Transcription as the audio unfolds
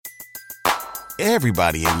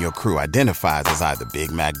Everybody in your crew identifies as either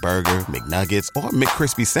Big Mac Burger, McNuggets, or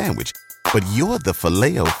McCrispy Sandwich. But you're the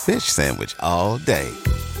Filet-O-Fish Sandwich all day.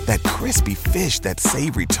 That crispy fish, that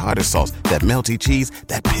savory tartar sauce, that melty cheese,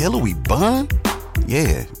 that pillowy bun.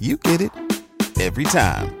 Yeah, you get it. Every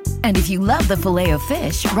time. And if you love the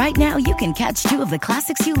Filet-O-Fish, right now you can catch two of the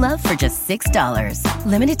classics you love for just $6.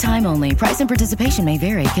 Limited time only. Price and participation may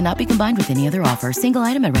vary. Cannot be combined with any other offer. Single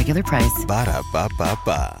item at regular price.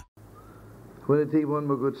 Ba-da-ba-ba-ba. I want to tell you one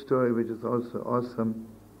more good story, which is also awesome.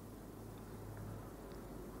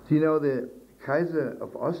 Do you know the Kaiser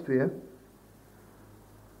of Austria?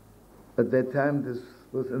 At that time, this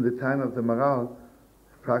was in the time of the Maharal,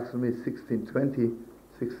 approximately 1620,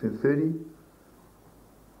 1630.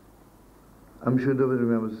 I'm sure nobody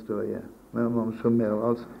remembers the story, yeah. I'm sure Maharal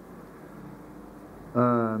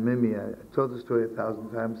also. Maybe I told the story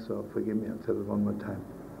 1,000 times, so forgive me, I'll tell it one more time.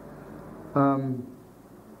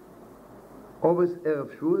 Always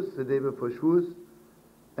Erev Shavuos, the day before Shavuos,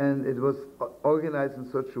 and it was organized in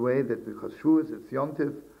such a way that because Shavuos, it's Yom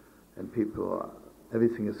Tov, and people,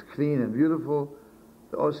 everything is clean and beautiful.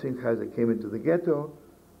 The Austrian Kaiser came into the ghetto,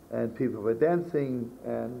 and people were dancing,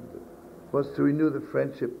 and it was to renew the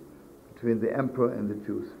friendship between the emperor and the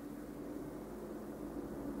Jews.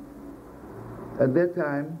 At that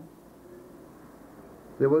time,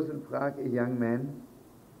 there was in Prague a young man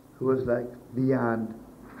who was like beyond.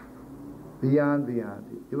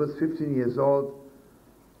 He was 15 years old.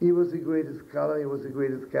 He was the greatest scholar, he was the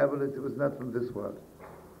greatest Kabbalist, he was not from this world.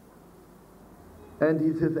 And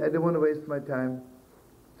he says, I don't want to waste my time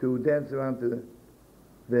to dance around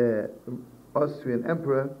the Austrian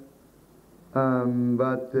emperor,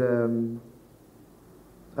 but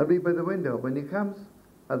I'll be by the window. When he comes,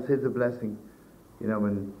 I'll say the blessing. You know,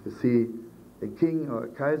 when you see a king or a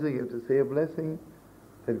Kaiser, you have to say a blessing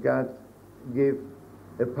that God gave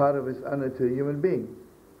a part of his honor to a human being.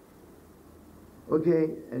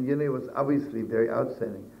 Okay, and you know, it was obviously very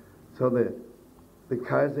outstanding. So the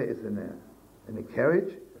Kaiser is in a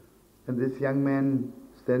carriage, and this young man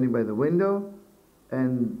standing by the window,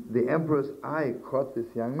 and the emperor's eye caught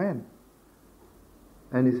this young man.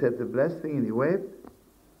 And he said the blessing, and he waved.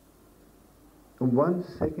 And 1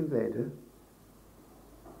 second later,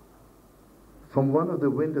 from one of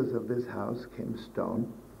the windows of this house came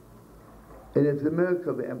stone, and it's a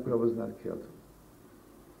miracle the emperor was not killed.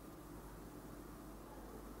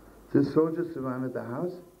 The soldiers surrounded the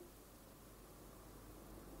house,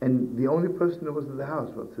 and the only person who was in the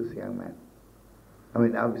house was this young man. I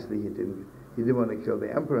mean, obviously he didn't want to kill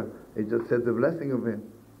the emperor. He just said the blessing of him.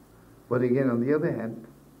 But again, on the other hand,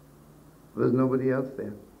 there was nobody else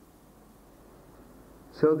there.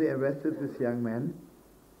 So they arrested this young man,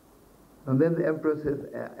 and then the emperor says,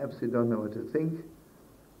 I absolutely don't know what to think.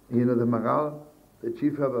 You know, the Maharal, the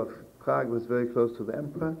chief rabbi of Prague, was very close to the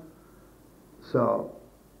emperor. So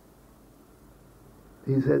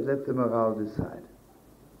he said, let the Maharal decide.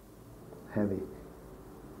 Heavy.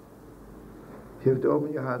 You have to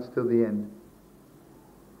open your hearts till the end.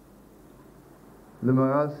 The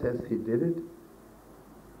Maharal says he did it.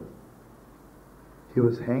 He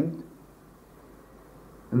was hanged.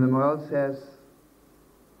 And the Maharal says,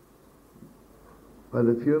 by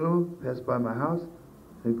the funeral, pass by my house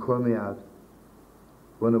and call me out.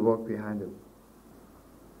 I want to walk behind him.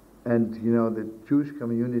 And you know, the Jewish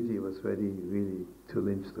community was ready really to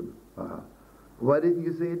lynch the Maharal. Why didn't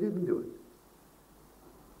you say he didn't do it?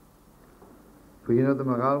 But you know, the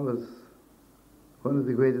Maharal was one of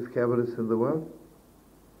the greatest Kabbalists in the world.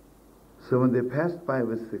 So when they passed by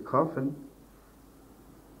with the coffin,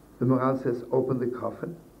 the Maharal says, open the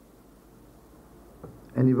coffin.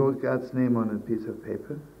 And he wrote God's name on a piece of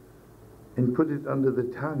paper and put it under the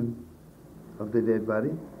tongue of the dead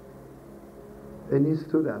body. And he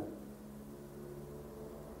stood up,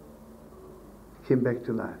 came back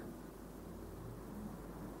to life.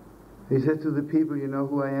 He said to the people, you know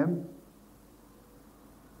who I am?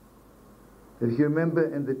 If you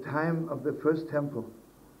remember in the time of the first temple,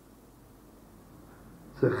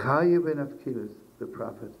 Zechariah ben Avkilas, the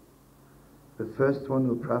prophet, the first one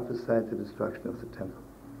who prophesied the destruction of the temple.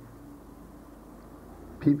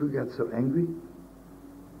 People got so angry,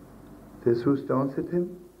 they threw stones at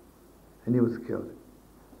him, and he was killed.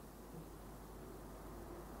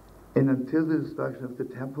 And until the destruction of the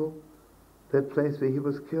temple, that place where he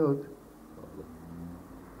was killed,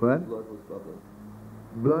 what? Blood was bubbling.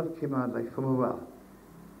 Blood came out like from a well.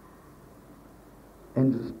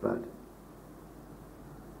 Endless blood.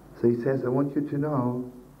 So he says, I want you to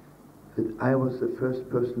know that I was the first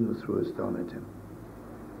person who threw a stone at him.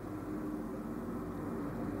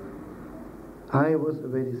 I was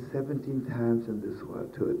already 17 times in this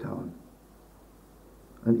world to atone.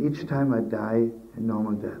 And each time I die a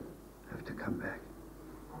normal death, I have to come back.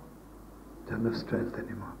 Don't have strength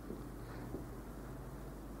anymore.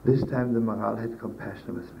 This time the Maharal had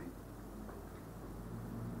compassion with me.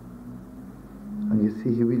 And you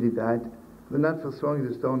see, he really died, but not for throwing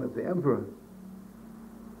the stone at the emperor.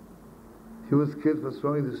 He was killed for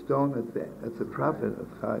throwing the stone at the prophet of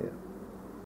Kaiser.